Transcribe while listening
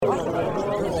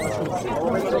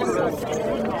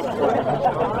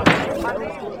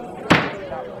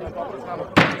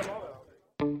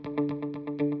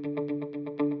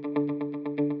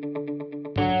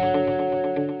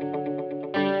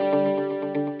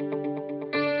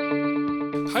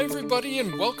Hi, everybody,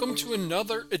 and welcome to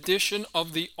another edition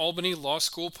of the Albany Law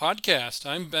School podcast.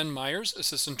 I'm Ben Myers,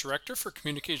 Assistant Director for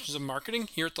Communications and Marketing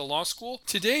here at the Law School.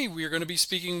 Today, we are going to be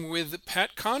speaking with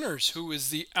Pat Connors, who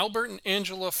is the Albert and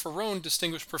Angela Ferrone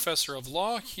Distinguished Professor of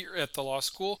Law here at the Law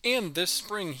School. And this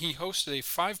spring, he hosted a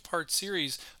 5-part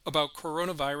series about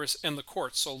coronavirus and the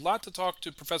courts. So a lot to talk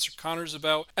to Professor Connors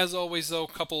about. As always, though, a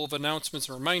couple of announcements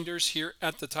and reminders here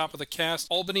at the top of the cast.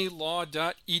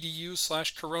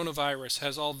 albanylaw.edu/coronavirus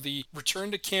has all the return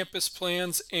to campus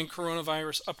plans and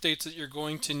coronavirus updates that you're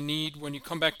going to need when you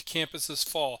come back to campus this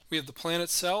fall. We have the plan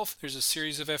itself. There's a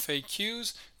series of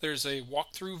FAQs. There's a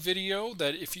walkthrough video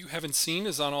that, if you haven't seen,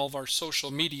 is on all of our social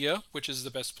media, which is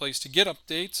the best place to get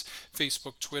updates: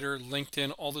 Facebook, Twitter,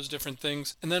 LinkedIn, all those different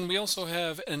things. And then we also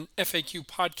have an FAQ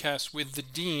podcast with the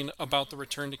Dean about the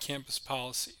return to campus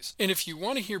policies. And if you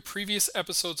want to hear previous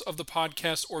episodes of the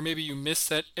podcast, or maybe you missed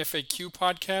that FAQ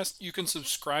podcast, you can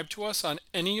subscribe to us on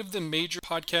any of the major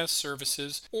podcast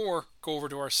services or go over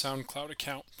to our SoundCloud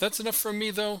account. That's enough from me,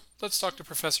 though. Let's talk to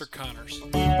Professor Connors.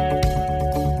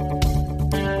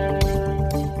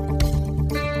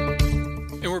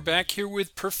 And we're back here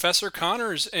with Professor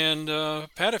Connors. And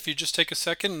Pat, if you just take a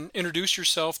second and introduce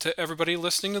yourself to everybody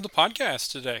listening to the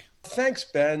podcast today. Thanks,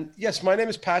 Ben. Yes, my name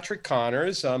is Patrick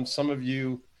Connors. Some of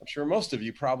you, I'm sure most of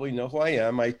you probably know who I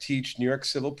am. I teach New York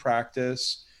civil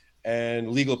practice and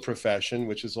legal profession,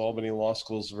 which is Albany Law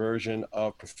School's version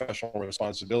of professional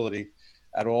responsibility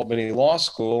at Albany Law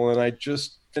School. And I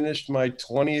just finished my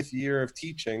 20th year of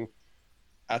teaching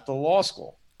at the law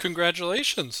school.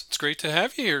 Congratulations. It's great to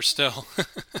have you here still.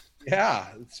 Yeah,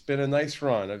 it's been a nice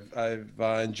run. I've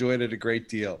enjoyed it a great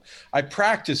deal. I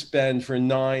practiced, Ben, for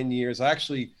 9 years. I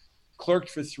actually clerked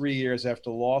for 3 years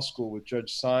after law school with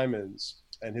Judge Simons,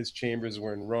 and his chambers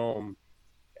were in Rome.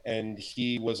 And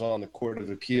he was on the Court of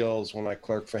Appeals when I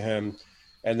clerked for him.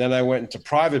 And then I went into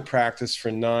private practice for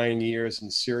 9 years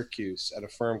in Syracuse at a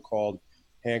firm called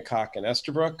Hancock and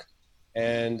Estabrook.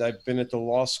 And I've been at the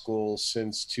law school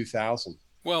since 2000.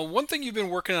 Well, one thing you've been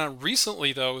working on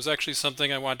recently, though, is actually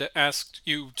something I wanted to ask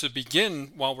you to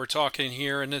begin while we're talking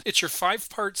here. And it's your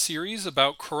 5-part series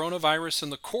about coronavirus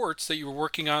and the courts that you were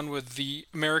working on with the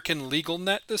American Legal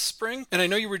Net this spring. And I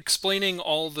know you were explaining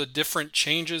all the different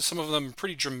changes, some of them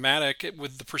pretty dramatic,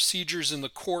 with the procedures in the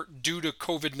court due to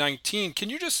COVID-19.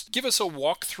 Can you just give us a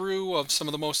walkthrough of some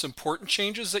of the most important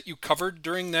changes that you covered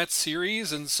during that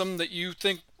series and some that you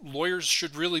think lawyers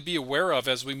should really be aware of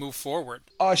as we move forward?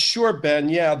 Sure, Ben.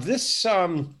 Yeah, this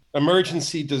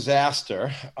emergency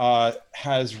disaster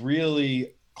has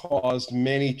really caused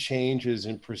many changes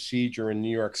in procedure in New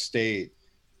York State.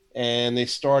 And they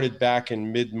started back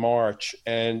in mid-March.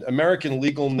 And American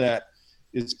Legal Net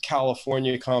is a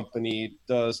California company,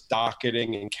 does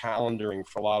docketing and calendaring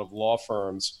for a lot of law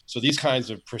firms. So these kinds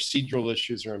of procedural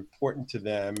issues are important to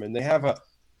them. And they have a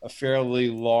fairly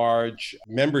large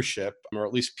membership, or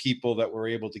at least people that were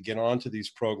able to get onto these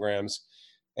programs.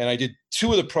 And I did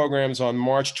 2 of the programs on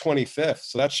March 25th.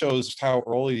 So that shows how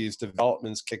early these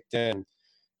developments kicked in.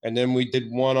 And then we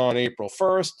did one on April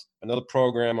 1st, another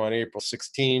program on April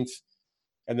 16th.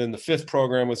 And then the 5th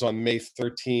program was on May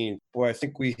 13th. Boy, I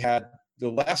think we had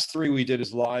the last 3 we did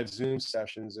as live Zoom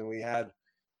sessions, and we had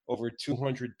over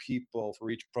 200 people for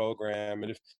each program.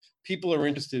 And if people are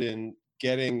interested in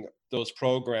getting those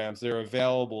programs, they're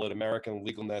available at American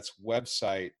Legal Net's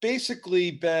website.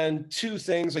 Basically, Ben, 2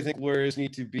 things I think lawyers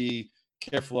need to be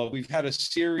careful of. We've had a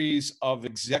series of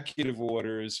executive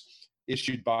orders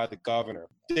issued by the governor.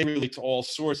 They relate to all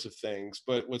sorts of things,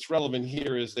 but what's relevant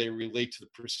here is they relate to the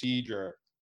procedure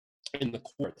in the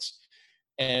courts.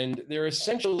 And there are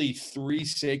essentially 3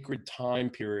 sacred time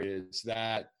periods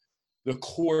that the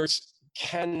courts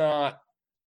cannot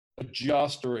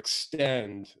adjust or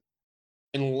extend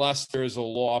unless there's a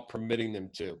law permitting them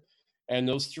to. And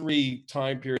those 3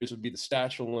 time periods would be the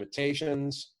statute of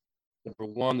limitations. Number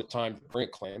 1, the time to bring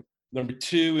a claim. Number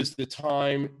 2 is the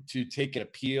time to take an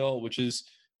appeal, which is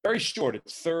very short.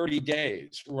 It's 30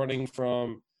 days, running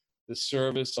from the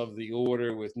service of the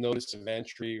order with notice of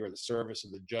entry or the service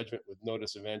of the judgment with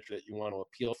notice of entry that you want to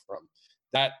appeal from.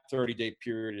 That 30-day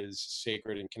period is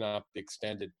sacred and cannot be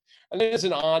extended. And there's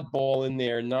an oddball in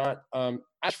there, not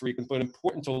as frequent, but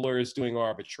important to lawyers doing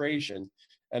arbitration.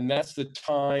 And that's the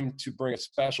time to bring a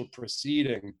special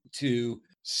proceeding to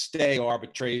stay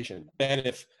arbitration. Ben,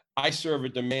 if I serve a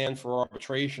demand for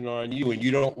arbitration on you and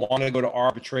you don't want to go to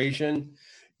arbitration,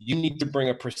 you need to bring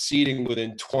a proceeding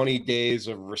within 20 days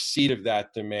of receipt of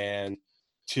that demand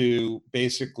to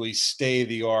basically stay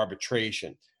the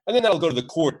arbitration. And then that'll go to the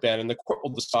court, Ben, and the court will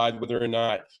decide whether or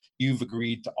not you've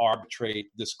agreed to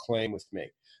arbitrate this claim with me.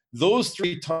 Those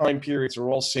 3 time periods are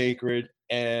all sacred,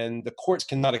 and the courts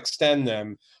cannot extend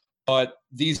them. But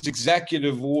these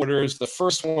executive orders, the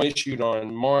first one issued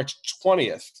on March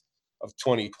 20th of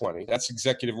 2020, that's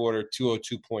Executive Order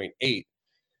 202.8.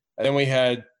 And then we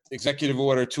had Executive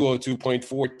Order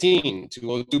 202.14,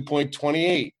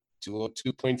 202.28,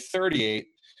 202.38,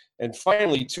 and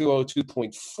finally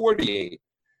 202.48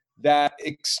 that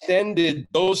extended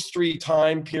those three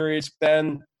time periods,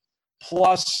 Ben,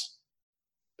 plus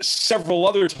several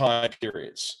other time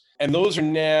periods. And those are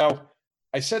now,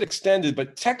 I said extended,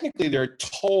 but technically they're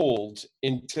tolled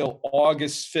until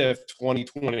August 5th,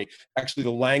 2020. Actually,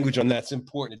 the language on that's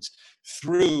important. It's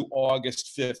through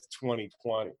August 5th,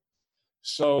 2020.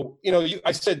 So,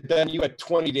 I said, Ben, you had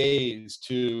 20 days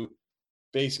to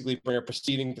basically bring a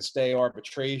proceeding to stay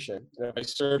arbitration. And if I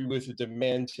serve you with a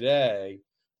demand today,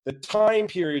 the time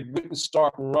period wouldn't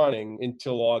start running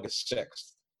until August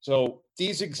 6th. So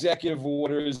these executive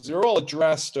orders, they're all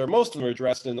addressed, or most of them are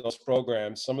addressed in those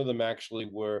programs. Some of them actually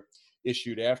were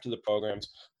issued after the programs.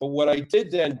 But what I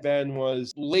did then, Ben,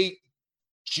 was late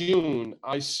June,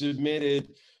 I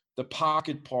submitted the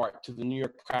pocket part to the New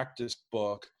York Practice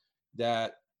book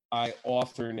that I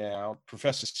author now.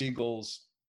 Professor Siegels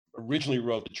originally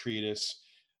wrote the treatise,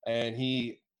 and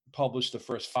he published the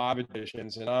first 5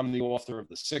 editions, and I'm the author of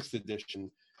the 6th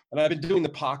edition. And I've been doing the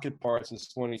pocket part since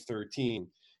 2013.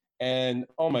 And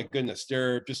oh my goodness,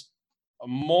 there are just a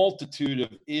multitude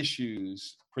of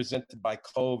issues presented by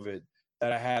COVID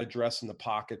that I had addressed in the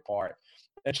pocket part.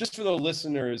 And just for the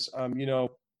listeners,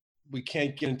 we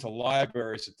can't get into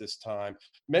libraries at this time.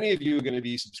 Many of you are going to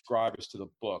be subscribers to the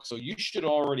book. So you should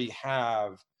already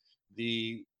have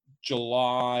the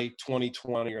July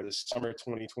 2020 or the summer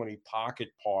 2020 pocket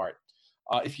part.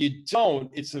 If you don't,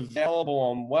 it's available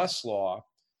on Westlaw.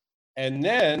 And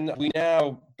then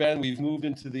we've moved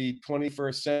into the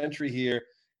 21st century here.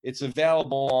 It's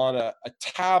available on a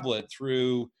tablet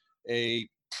through a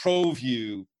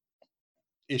ProView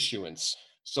issuance.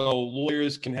 So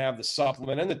lawyers can have the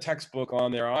supplement and the textbook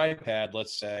on their iPad,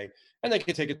 let's say, and they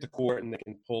can take it to court and they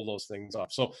can pull those things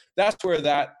up. So that's where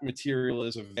that material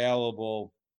is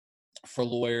available for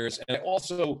lawyers. And I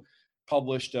also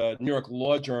published a New York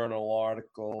Law Journal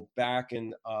article back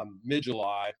in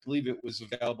mid-July. I believe it was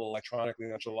available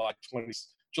electronically on July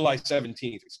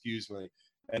 17th,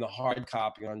 and a hard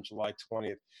copy on July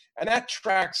 20th. And that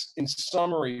tracks in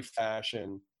summary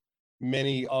fashion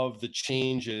many of the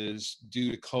changes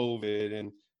due to COVID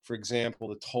and, for example,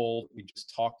 the toll we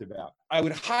just talked about. I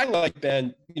would highlight,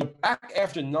 Ben, back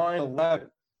after 9/11,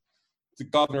 the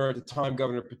governor at the time,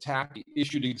 Governor Pataki,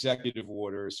 issued executive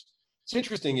orders. It's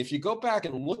interesting, if you go back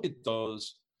and look at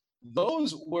those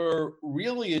were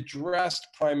really addressed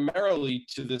primarily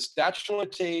to the statute of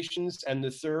limitations and the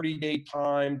 30-day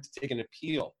time to take an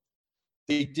appeal.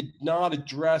 They did not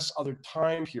address other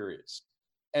time periods.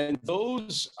 And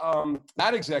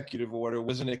that executive order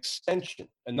was an extension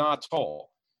and not toll.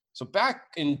 So back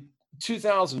in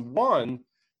 2001,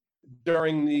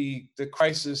 during the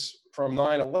crisis from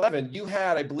 9/11, you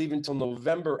had, I believe, until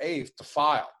November 8th to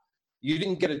file. You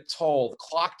didn't get it tolled. The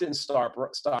clock didn't stop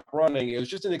running. It was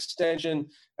just an extension.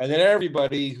 And then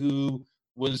everybody who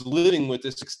was living with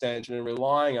this extension and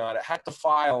relying on it had to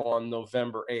file on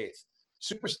November 8th.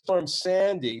 Superstorm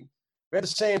Sandy, we had the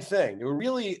same thing. There were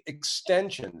really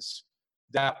extensions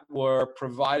that were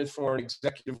provided for in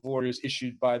executive orders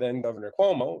issued by then Governor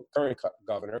Cuomo, current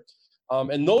governor.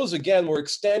 And those, again, were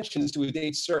extensions to a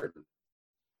date certain.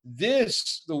 The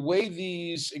way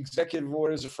these executive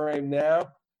orders are framed now,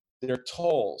 they're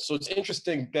tolls. So it's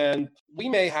interesting, Ben, we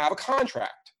may have a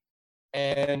contract.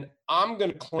 And I'm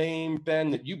going to claim, Ben,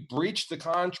 that you breached the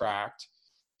contract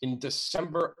in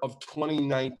December of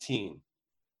 2019.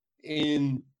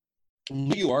 In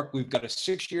New York, we've got a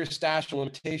 6-year statute of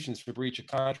limitations for breach of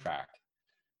contract.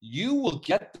 You will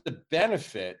get the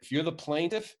benefit, if you're the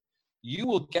plaintiff, you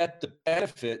will get the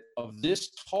benefit of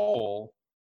this toll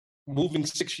moving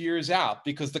 6 years out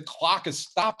because the clock is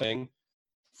stopping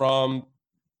from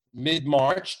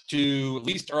mid-March to at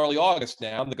least early August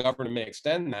now. The governor may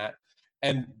extend that.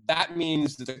 And that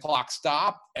means that the clock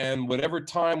stopped, and whatever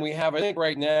time we have, I think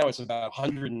right now it's about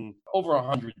over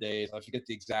 100 days. I forget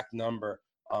the exact number,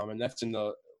 and that's in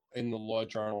the Law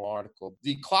Journal article.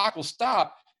 The clock will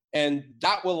stop, and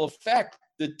that will affect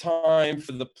the time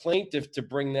for the plaintiff to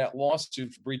bring that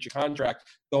lawsuit for breach of contract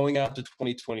going out to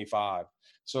 2025.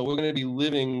 So we're going to be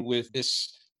living with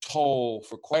this toll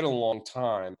for quite a long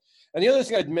time. And the other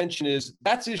thing I'd mention is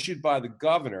that's issued by the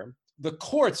governor. The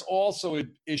courts also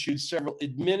issued several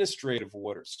administrative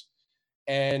orders,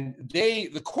 and the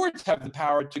courts have the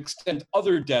power to extend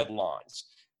other deadlines.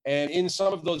 And in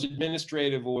some of those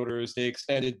administrative orders, they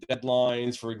extended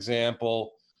deadlines, for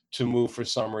example, to move for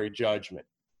summary judgment,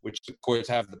 which the courts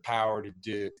have the power to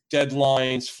do.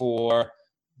 Deadlines for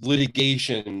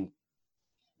litigation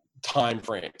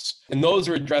timeframes. And those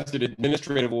are addressed in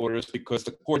administrative orders because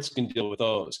the courts can deal with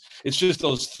those. It's just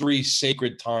those three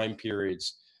sacred time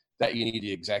periods that you need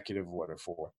the executive order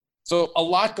for. So a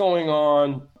lot going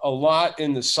on, a lot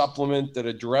in the supplement that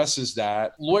addresses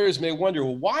that. Lawyers may wonder,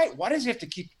 well, why does he have to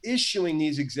keep issuing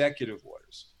these executive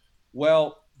orders?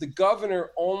 Well, the governor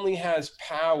only has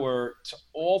power to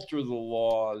alter the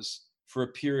laws for a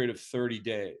period of 30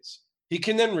 days. He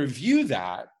can then review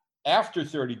that after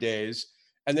 30 days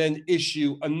and then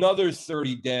issue another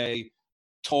 30-day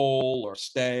toll or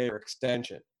stay or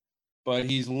extension. But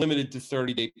he's limited to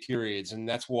 30-day periods, and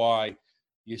that's why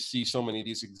you see so many of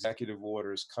these executive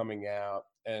orders coming out.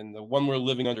 And the one we're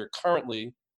living under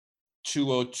currently,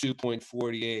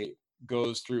 202.48,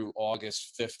 goes through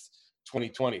August 5th,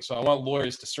 2020. So I want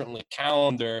lawyers to certainly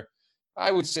calendar,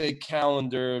 I would say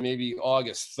calendar maybe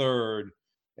August 3rd,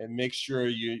 and make sure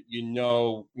you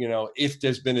know if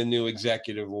there's been a new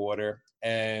executive order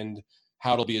and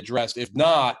how it'll be addressed. If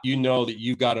not, you know that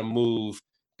you've got to move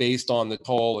based on the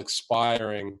toll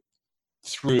expiring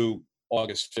through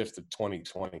August 5th of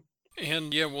 2020.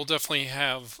 And yeah, we'll definitely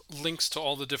have links to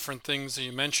all the different things that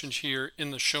you mentioned here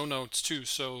in the show notes too.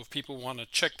 So if people want to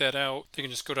check that out, they can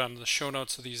just go down to the show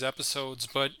notes of these episodes.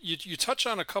 But you touch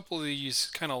on a couple of these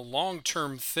kind of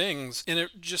long-term things, and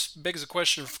it just begs a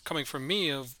question coming from me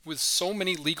of, with so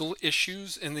many legal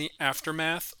issues in the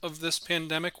aftermath of this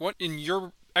pandemic, what, in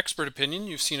your expert opinion,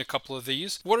 you've seen a couple of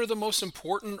these, what are the most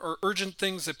important or urgent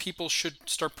things that people should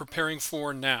start preparing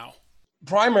for now?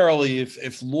 Primarily,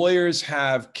 if lawyers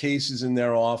have cases in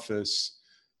their office,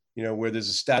 where there's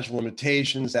a statute of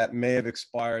limitations that may have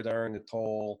expired during the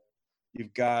toll,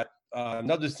 you've got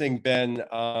another thing, Ben.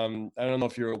 I don't know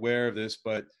if you're aware of this,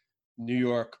 but New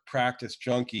York practice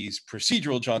junkies,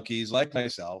 procedural junkies like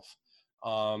myself,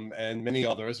 and many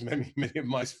others, many of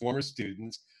my former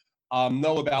students,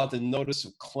 know about the notice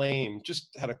of claim. Just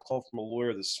had a call from a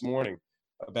lawyer this morning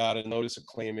about a notice of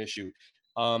claim issue.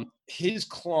 His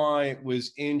client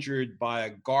was injured by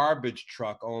a garbage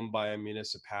truck owned by a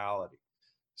municipality.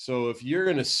 So if you're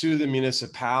going to sue the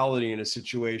municipality in a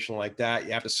situation like that,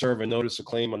 you have to serve a notice of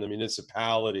claim on the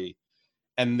municipality.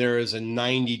 And there is a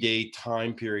 90-day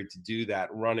time period to do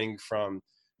that, running from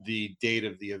the date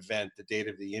of the event, the date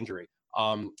of the injury.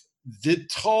 The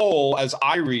toll, as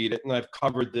I read it, and I've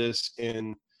covered this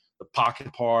in the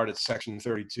pocket part at section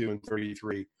 32 and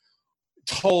 33,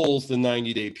 tolls the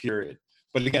 90-day period.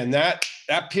 But again, that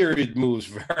period moves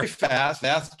very fast,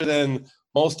 faster than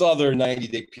most other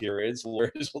 90-day periods,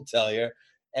 lawyers will tell you.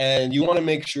 And you want to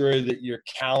make sure that you're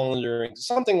calendaring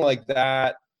something like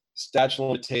that, statute of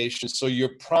limitations, so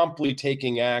you're promptly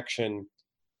taking action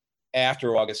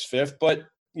after August 5th. But,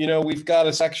 we've got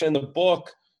a section in the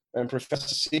book, and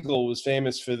Professor Siegel was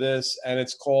famous for this, and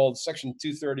it's called section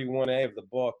 231A of the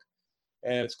book,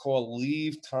 and it's called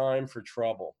Leave Time for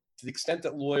Trouble. To the extent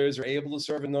that lawyers are able to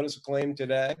serve a notice of claim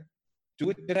today,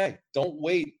 do it today. Don't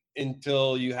wait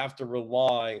until you have to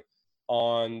rely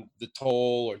on the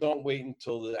toll, or don't wait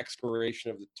until the expiration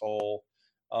of the toll.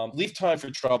 Leave time for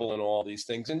trouble in all these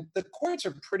things. And the courts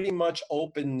are pretty much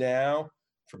open now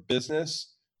for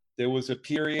business. There was a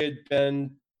period,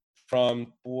 Ben,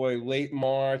 from late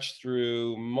March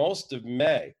through most of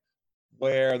May,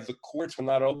 where the courts were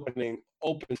not open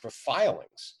for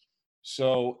filings.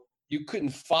 So you couldn't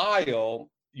file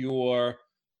your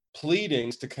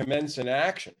pleadings to commence an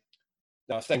action.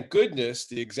 Now, thank goodness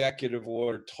the executive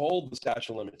order told the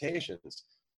statute of limitations,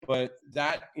 but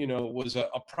that, was a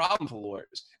problem for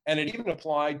lawyers. And it even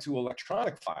applied to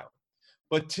electronic filing.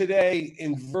 But today,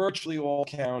 in virtually all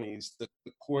counties, the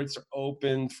courts are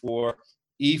open for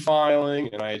e-filing,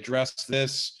 and I addressed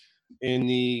this in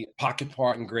the pocket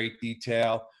part in great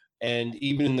detail. And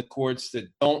even in the courts that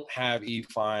don't have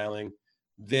e-filing,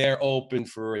 they're open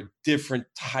for a different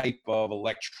type of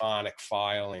electronic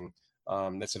filing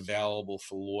that's available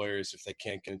for lawyers if they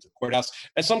can't get into the courthouse.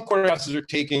 And some courthouses are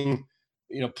taking,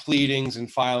 pleadings and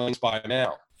filings by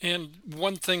mail. And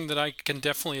one thing that I can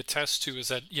definitely attest to is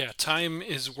that, time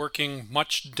is working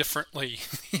much differently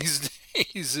these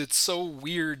days. It's so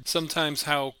weird sometimes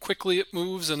how quickly it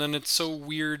moves, and then it's so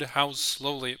weird how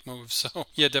slowly it moves. So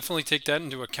yeah, definitely take that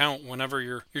into account whenever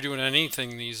you're doing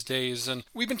anything these days. And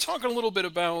we've been talking a little bit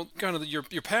about kind of your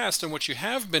past and what you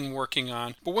have been working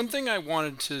on. But one thing I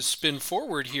wanted to spin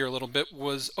forward here a little bit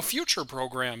was a future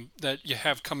program that you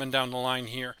have coming down the line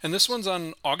here. And this one's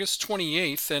on August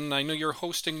 28th, and I know you're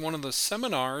hosting one of the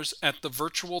seminars at the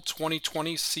virtual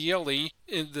 2020 CLE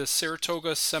in the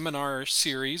Saratoga Seminar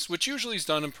Series, which usually is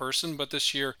done in person, but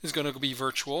this year is going to be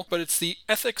virtual. But it's the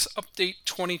Ethics Update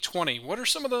 2020. What are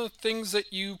some of the things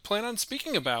that you plan on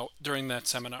speaking about during that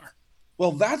seminar?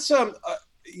 Well, that's a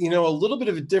little bit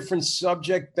of a different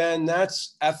subject, Ben.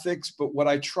 That's ethics, but what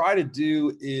I try to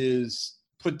do is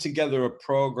put together a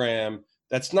program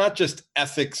that's not just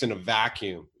ethics in a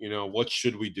vacuum. What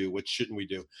should we do? What shouldn't we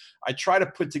do? I try to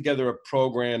put together a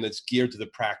program that's geared to the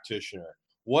practitioner.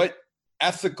 What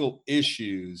ethical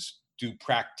issues do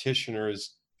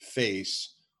practitioners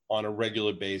face on a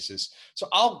regular basis? So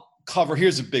I'll cover,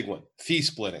 here's a big one: fee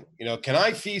splitting. Can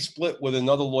I fee split with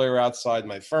another lawyer outside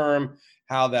my firm?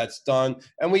 How that's done.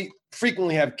 And we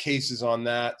frequently have cases on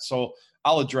that. So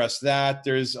I'll address that.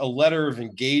 There's a letter of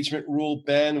engagement rule,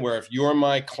 Ben, where if you're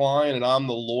my client and I'm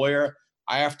the lawyer,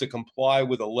 I have to comply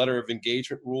with a letter of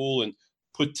engagement rule and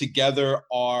put together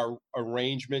our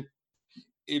arrangement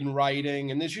in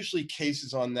writing. And there's usually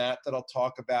cases on that I'll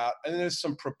talk about. And there's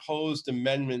some proposed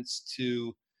amendments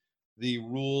to the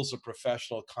rules of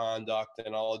professional conduct,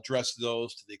 and I'll address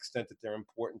those to the extent that they're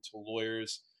important to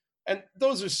lawyers. And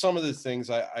those are some of the things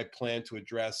I plan to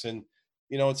address. And,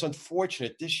 it's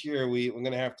unfortunate this year we're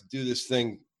going to have to do this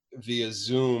thing via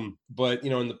Zoom. But,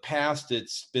 in the past,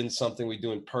 it's been something we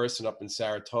do in person up in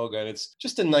Saratoga. And it's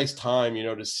just a nice time,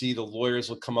 to see the lawyers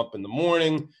will come up in the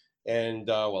morning and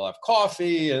we'll have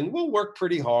coffee and we'll work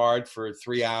pretty hard for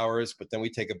 3 hours, but then we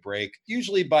take a break.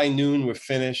 Usually by noon, we're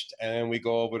finished and then we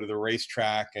go over to the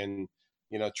racetrack and,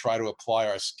 try to apply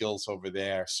our skills over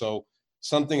there. So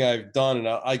something I've done, and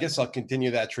I guess I'll continue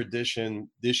that tradition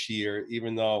this year,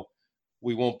 even though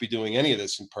we won't be doing any of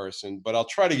this in person, but I'll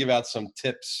try to give out some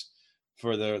tips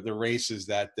for the races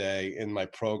that day in my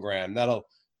program. That'll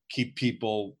keep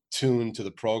people tuned to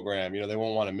the program. They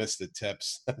won't want to miss the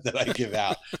tips that I give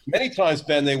out. Many times,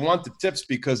 Ben, they want the tips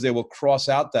because they will cross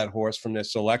out that horse from their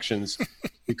selections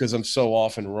because I'm so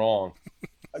often wrong.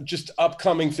 Just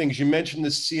upcoming things. You mentioned the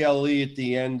CLE at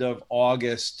the end of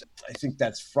August. I think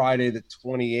that's Friday the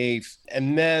 28th.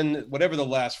 And then whatever the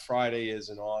last Friday is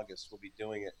in August, we'll be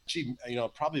doing it. Gee, I'll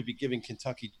probably be giving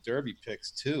Kentucky Derby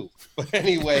picks too. But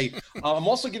anyway, I'm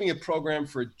also giving a program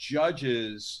for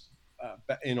judges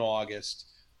in August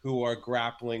who are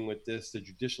grappling with this. The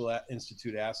Judicial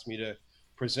Institute asked me to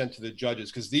present to the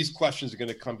judges because these questions are going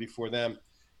to come before them.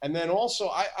 And then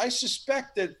also, I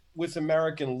suspect that with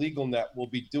American Legal Net, we'll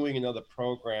be doing another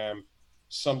program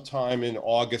sometime in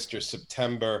August or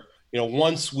September.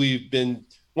 Once we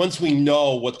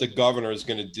know what the governor is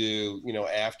going to do,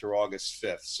 after August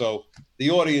 5th. So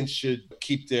the audience should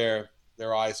keep their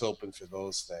eyes open for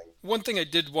those things. One thing I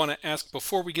did want to ask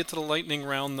before we get to the lightning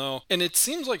round, though, and it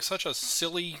seems like such a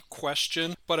silly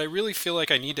question, but I really feel like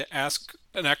I need to ask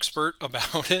an expert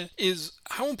about it, is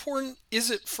how important is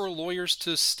it for lawyers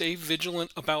to stay vigilant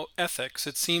about ethics?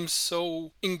 It seems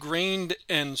so ingrained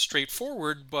and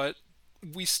straightforward, but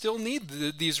we still need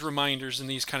these reminders in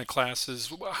these kind of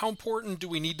classes. How important do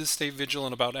we need to stay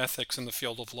vigilant about ethics in the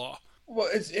field of law? Well,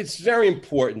 it's very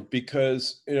important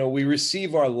because, we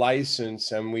receive our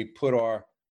license and we put our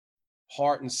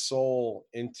heart and soul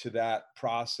into that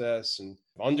process. And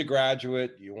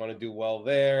undergraduate, you want to do well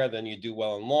there, then you do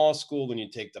well in law school, then you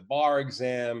take the bar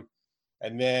exam,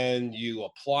 and then you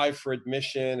apply for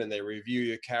admission and they review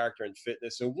your character and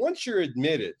fitness. So once you're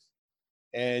admitted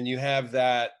and you have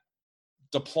that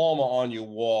diploma on your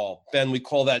wall, Ben, we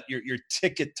call that your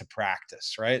ticket to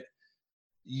practice, right?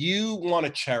 You want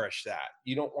to cherish that.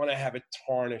 You don't want to have it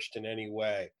tarnished in any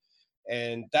way.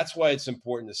 And that's why it's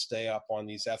important to stay up on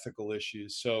these ethical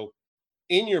issues. So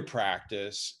in your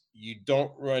practice, you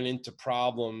don't run into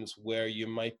problems where you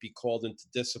might be called into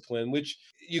discipline, which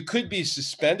you could be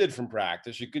suspended from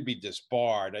practice. You could be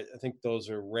disbarred. I think those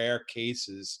are rare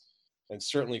cases. And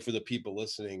certainly for the people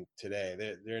listening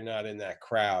today, they're not in that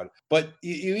crowd. But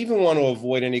you even want to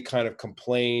avoid any kind of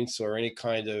complaints or any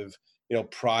kind of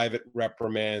private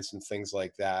reprimands and things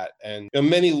like that. And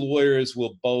many lawyers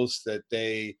will boast that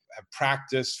they have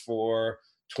practiced for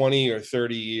 20 or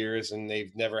 30 years and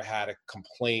they've never had a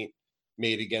complaint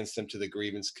made against them to the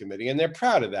grievance committee. And they're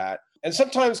proud of that. And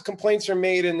sometimes complaints are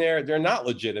made and they're not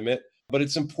legitimate, But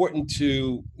it's important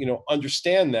to,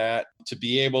 understand that, to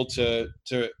be able to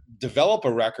develop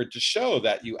a record to show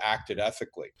that you acted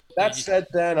ethically. That said,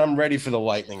 then I'm ready for the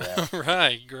lightning round.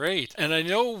 Right, great. And I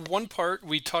know one part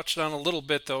we touched on a little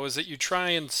bit, though, is that you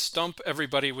try and stump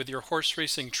everybody with your horse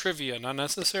racing trivia, not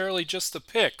necessarily just the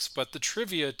picks, but the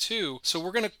trivia too. So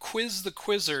we're going to quiz the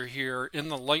quizzer here in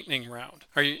the lightning round.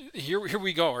 Are you here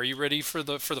we go. Are you ready for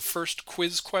the first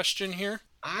quiz question here?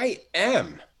 I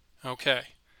am. Okay.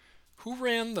 Who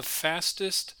ran the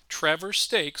fastest Travers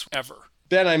Stakes ever?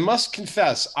 Ben, I must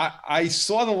confess, I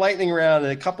saw the lightning round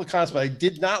in a couple of comments, but I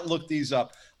did not look these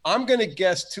up. I'm going to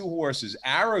guess two horses.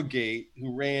 Arrogate,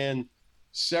 who ran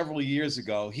several years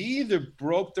ago, he either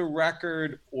broke the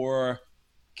record or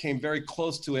came very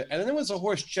close to it. And then there was a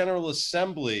horse, General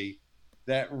Assembly,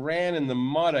 that ran in the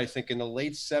mud, I think, in the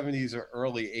late 70s or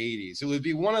early 80s. It would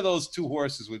be one of those two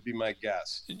horses, would be my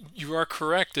guess. You are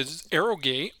correct. It's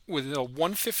Arrogate with a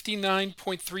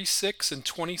 159.36 in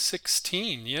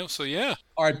 2016. Yeah, so yeah.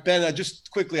 All right, Ben, just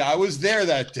quickly, I was there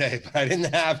that day, but I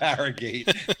didn't have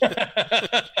Arrogate.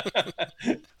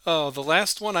 Oh, the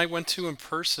last one I went to in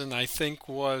person, I think,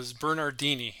 was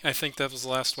Bernardini. I think that was the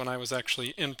last one I was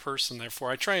actually in person there for.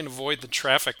 I try and avoid the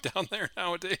traffic down there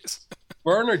nowadays.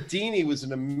 Bernardini was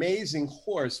an amazing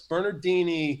horse.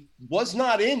 Bernardini was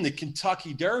not in the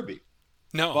Kentucky Derby.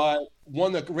 No. But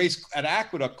won the race at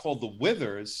Aqueduct called the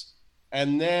Withers,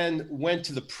 and then went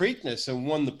to the Preakness and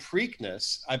won the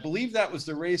Preakness. I believe that was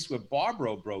the race where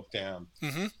Barbaro broke down.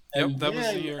 Mm-hmm. Yep, that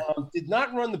was the year. Did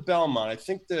not run the Belmont. I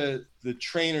think the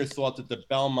trainer thought that the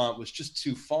Belmont was just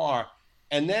too far.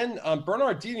 And then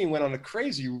Bernardini went on a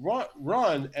crazy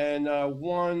run and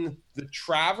won the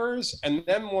Travers, and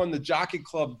then won the Jockey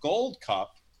Club Gold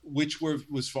Cup, which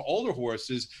was for older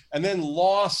horses, and then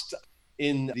lost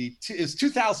in it's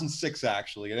 2006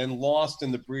 actually, and then lost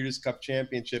in the Breeders' Cup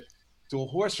Championship to a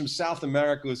horse from South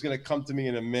America who's going to come to me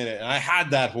in a minute. And I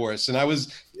had that horse, and I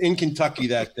was in Kentucky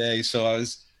that day, so I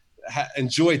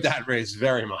enjoyed that race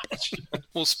very much.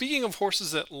 Well, speaking of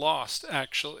horses that lost,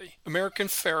 actually, American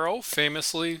Pharoah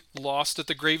famously lost at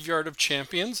the Graveyard of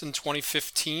Champions in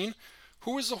 2015.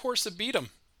 Who was the horse that beat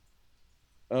him?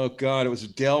 Oh, God, it was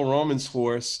Dale Roman's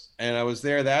horse, and I was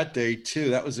there that day, too.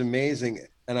 That was amazing.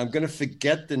 And I'm going to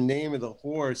forget the name of the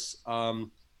horse.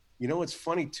 What's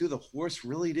funny, too? The horse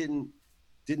really didn't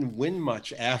win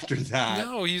much after that.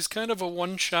 No, he's kind of a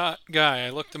one-shot guy.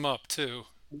 I looked him up, too.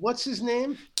 What's his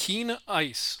name? Keen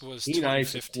Ice was Keen 2015.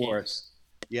 Ice, of course.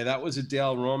 Yeah, that was a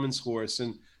Dale Roman's horse.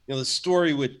 And, the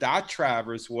story with that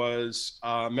Travers was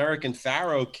American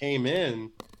Pharoah came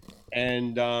in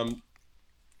and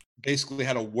basically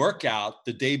had a workout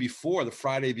the day before, the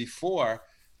Friday before,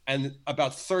 and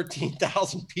about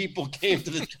 13,000 people came to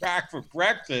the track for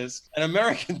breakfast. And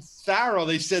American Pharoah,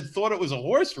 they said, thought it was a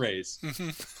horse race.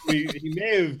 He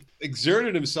may have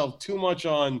exerted himself too much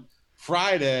on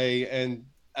Friday, and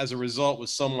as a result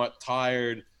was somewhat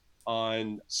tired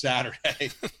on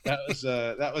Saturday.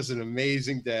 That was an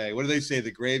amazing day. What do they say?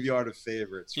 The Graveyard of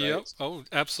Favorites, right? Yep. Oh,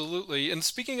 absolutely. And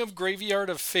speaking of Graveyard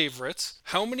of Favorites,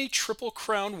 how many Triple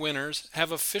Crown winners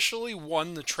have officially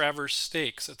won the Travers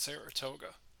Stakes at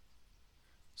Saratoga?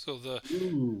 So the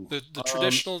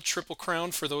traditional Triple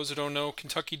Crown, for those who don't know,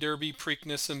 Kentucky Derby,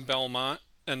 Preakness, and Belmont.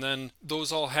 And then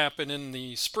those all happen in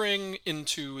the spring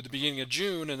into the beginning of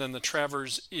June, and then the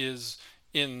Travers is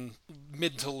in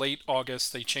mid to late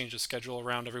August. They change the schedule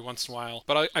around every once in a while.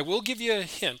 But I will give you a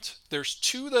hint. There's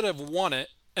two that have won it,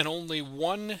 and only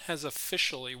one has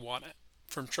officially won it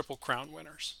from Triple Crown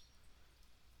winners.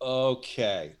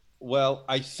 Okay. Well,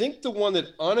 I think the one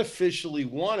that unofficially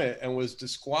won it and was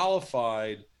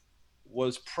disqualified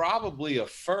was probably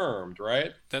Affirmed,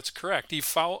 right? That's correct. He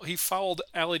fouled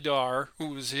Alydar, who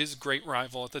was his great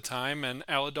rival at the time, and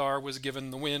Alydar was given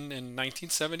the win in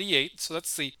 1978. So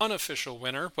that's the unofficial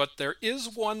winner, but there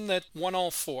is one that won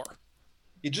all four.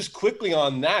 Just quickly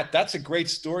on that, that's a great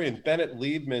story. And Bennett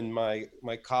Liebman,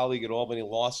 my colleague at Albany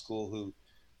Law School, who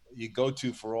you go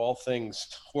to for all things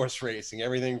horse racing,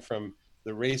 everything from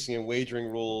the racing and wagering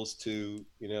rules to,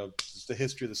 just the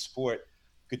history of the sport,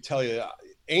 could tell you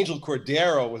Angel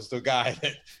Cordero was the guy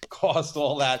that caused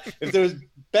all that.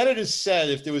 Bennett has said,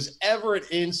 if there was ever an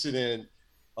incident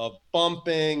of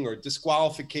bumping or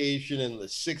disqualification in the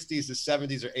 60s, the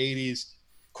 70s, or 80s,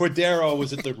 Cordero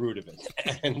was at the root of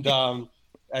it. And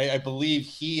I believe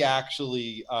he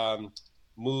actually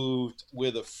moved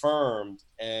with Affirmed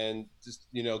and just,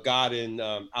 got in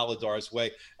Alydar's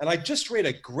way. And I just read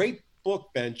a great book,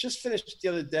 Ben, just finished it the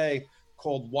other day,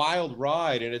 called Wild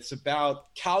Ride, and it's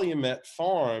about Calumet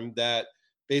Farm that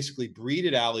basically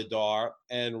breeded Alydar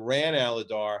and ran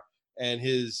Alydar, and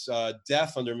his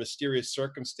death under mysterious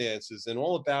circumstances, and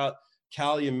all about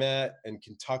Calumet and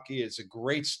Kentucky. It's a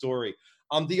great story.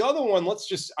 The other one,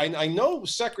 I know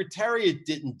Secretariat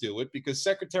didn't do it because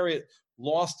Secretariat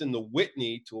lost in the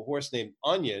Whitney to a horse named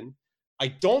Onion. I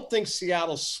don't think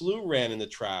Seattle Slew ran in the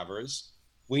Travers.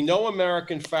 We know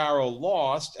American Pharaoh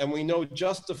lost, and we know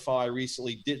Justify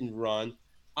recently didn't run.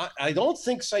 I don't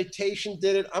think Citation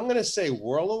did it. I'm going to say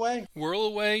Whirlaway.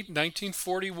 Whirlaway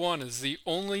 1941 is the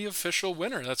only official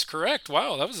winner. That's correct.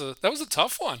 Wow, that was a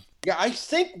tough one. Yeah, I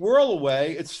think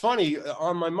Whirlaway, it's funny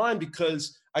on my mind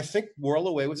because I think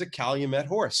Whirlaway was a Calumet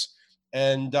horse.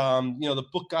 And, the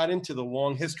book got into the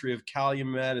long history of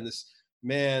Calumet, and this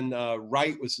man,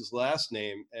 Wright was his last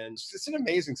name. And it's an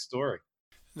amazing story.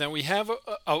 Now we have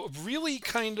a really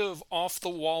kind of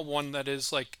off-the-wall one that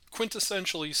is like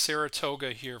quintessentially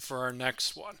Saratoga here for our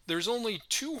next one. There's only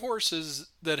 2 horses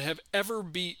that have ever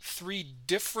beat 3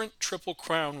 different Triple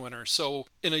Crown winners. So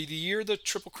in the year the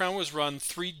Triple Crown was run,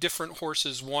 3 different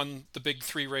horses won the big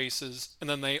 3 races, and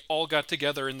then they all got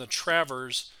together in the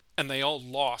Travers, and they all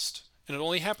lost. And it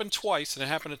only happened twice, and it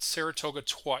happened at Saratoga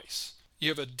twice. You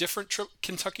have a different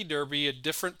Kentucky Derby, a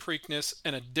different Preakness,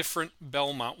 and a different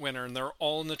Belmont winner, and they're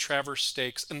all in the Travers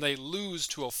Stakes, and they lose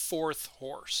to a 4th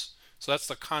horse. So that's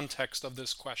the context of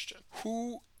this question.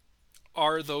 Who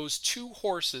are those 2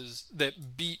 horses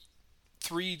that beat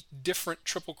 3 different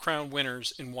Triple Crown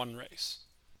winners in one race?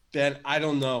 Ben, I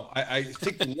don't know. I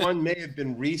think one may have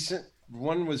been recent.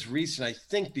 One was recent, I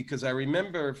think, because I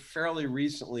remember fairly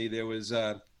recently there was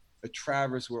a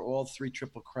Travers where all 3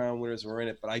 Triple Crown winners were in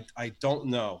it, but I don't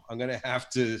know. I'm going to have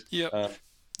to. Yeah.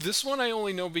 This one I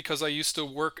only know because I used to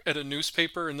work at a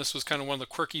newspaper, and this was kind of one of the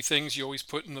quirky things you always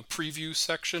put in the preview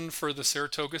section for the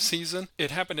Saratoga season. It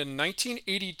happened in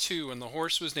 1982, and the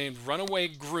horse was named Runaway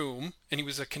Groom, and he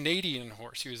was a Canadian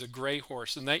horse. He was a gray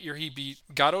horse, and that year he beat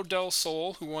Gato del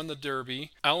Sol, who won the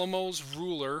Derby, Alamo's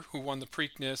Ruler, who won the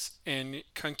Preakness, and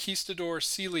Conquistador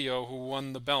Celio, who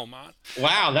won the Belmont.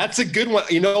 Wow, that's a good one.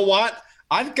 You know what?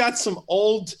 I've got some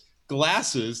old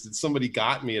glasses that somebody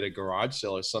got me at a garage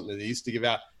sale or something that they used to give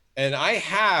out. And I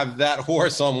have that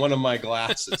horse on one of my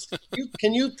glasses.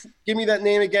 Can you give me that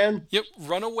name again? Yep,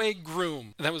 Runaway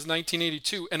Groom. That was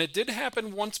 1982. And it did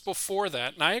happen once before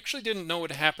that. And I actually didn't know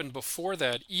it happened before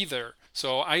that either.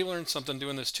 So I learned something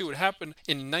doing this too. It happened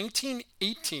in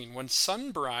 1918 when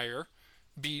Sunbriar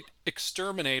beat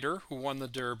Exterminator, who won the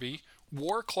Derby,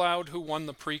 War Cloud, who won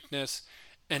the Preakness,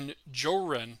 and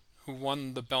Joran, who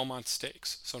won the Belmont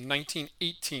Stakes. So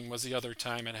 1918 was the other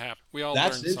time it happened. We all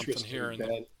learned something here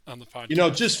on the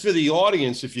podcast. Just for the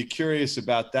audience, if you're curious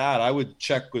about that, I would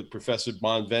check with Professor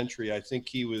Bonventry. I think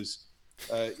he was,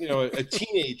 a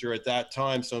teenager at that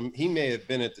time, so he may have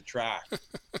been at the track.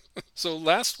 So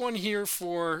last one here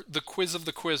for the quiz of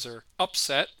the quizzer.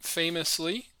 Upset,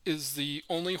 famously, is the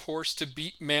only horse to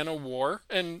beat Man o' War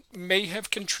and may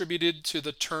have contributed to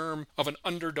the term of an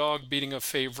underdog beating a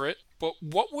favorite. But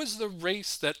what was the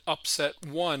race that Upset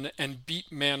won and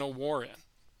beat Man o' War in?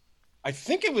 I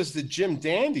think it was the Jim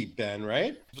Dandy, Ben,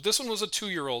 right? But this one was a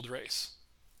 2-year-old race.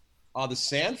 The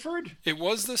Sanford? It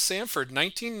was the Sanford,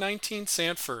 1919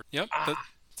 Sanford. Yep.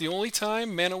 The only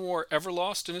time Man o' War ever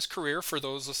lost in his career, for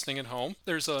those listening at home.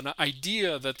 There's an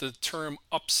idea that the term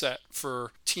upset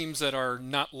for teams that are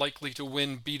not likely to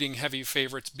win beating heavy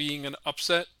favorites being an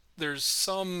upset, there's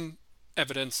some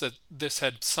evidence that this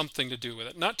had something to do with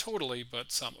it. Not totally,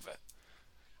 but some of it.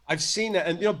 I've seen that.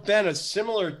 And, Ben, a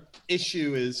similar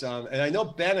issue is, and I know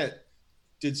Bennett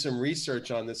did some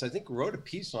research on this, I think wrote a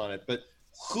piece on it, but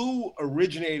who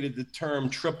originated the term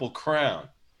Triple Crown?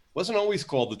 Wasn't always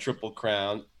called the Triple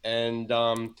Crown. And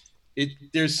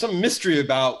there's some mystery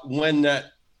about when that,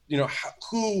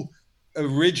 who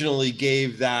originally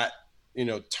gave that,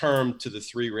 term to the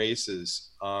 3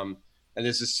 races. And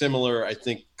there's a similar, I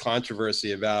think,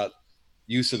 controversy about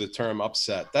use of the term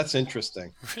upset. That's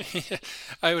interesting.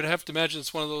 I would have to imagine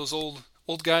it's one of those old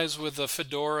guys with a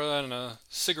fedora and a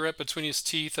cigarette between his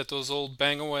teeth at those old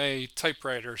bang-away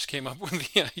typewriters came up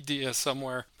with the idea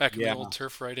somewhere back in the old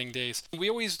turf writing days. We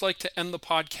always like to end the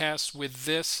podcast with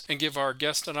this and give our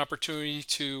guest an opportunity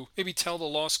to maybe tell the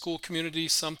law school community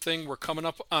something. We're coming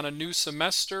up on a new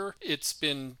semester. It's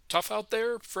been tough out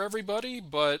there for everybody,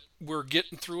 but we're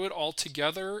getting through it all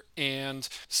together, and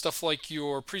stuff like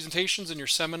your presentations and your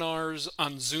seminars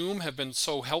on Zoom have been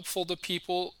so helpful to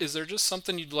people. Is there just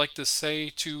something you'd like to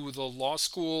say to the law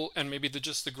school and maybe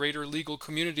just the greater legal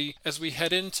community as we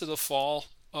head into the fall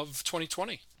of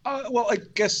 2020? Well, I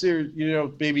guess there,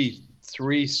 maybe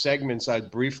 3 segments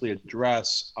I'd briefly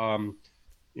address.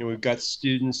 We've got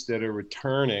students that are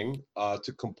returning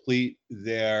to complete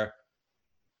their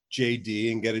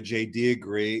JD and get a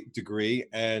degree.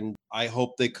 And I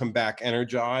hope they come back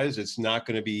energized. It's not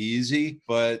going to be easy,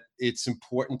 but it's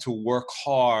important to work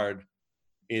hard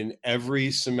in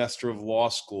every semester of law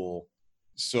school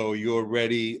so you're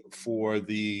ready for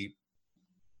the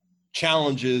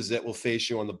challenges that will face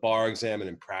you on the bar exam and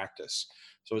in practice.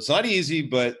 So it's not easy,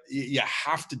 but you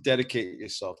have to dedicate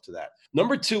yourself to that.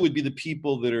 Number two would be the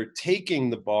people that are taking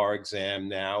the bar exam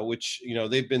now, which,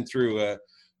 they've been through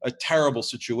a terrible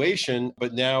situation,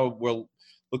 but now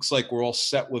looks like we're all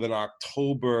set with an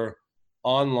October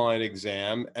online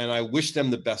exam. And I wish them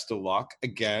the best of luck.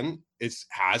 Again, it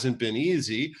hasn't been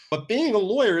easy, but being a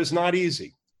lawyer is not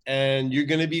easy. And you're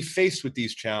going to be faced with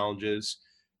these challenges.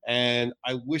 And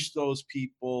I wish those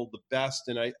people the best.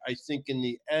 And I think in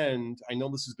the end, I know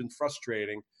this has been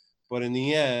frustrating, but in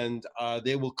the end,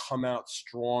 they will come out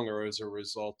stronger as a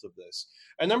result of this.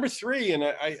 And number three, and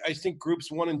I think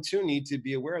groups 1 and 2 need to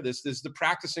be aware of this, is the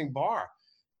practicing bar.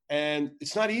 And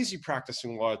it's not easy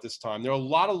practicing law at this time. There are a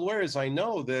lot of lawyers I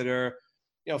know that are,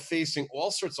 facing all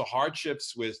sorts of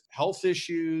hardships with health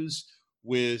issues,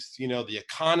 with, the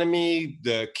economy,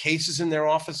 the cases in their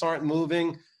office aren't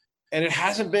moving. And it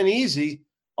hasn't been easy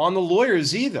on the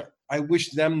lawyers either. I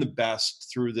wish them the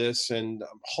best through this, and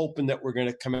I'm hoping that we're going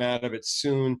to come out of it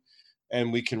soon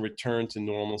and we can return to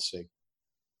normalcy.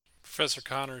 Professor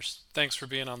Connors, thanks for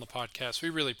being on the podcast. We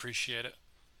really appreciate it.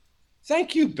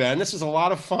 Thank you, Ben. This is a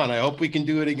lot of fun. I hope we can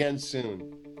do it again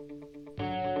soon.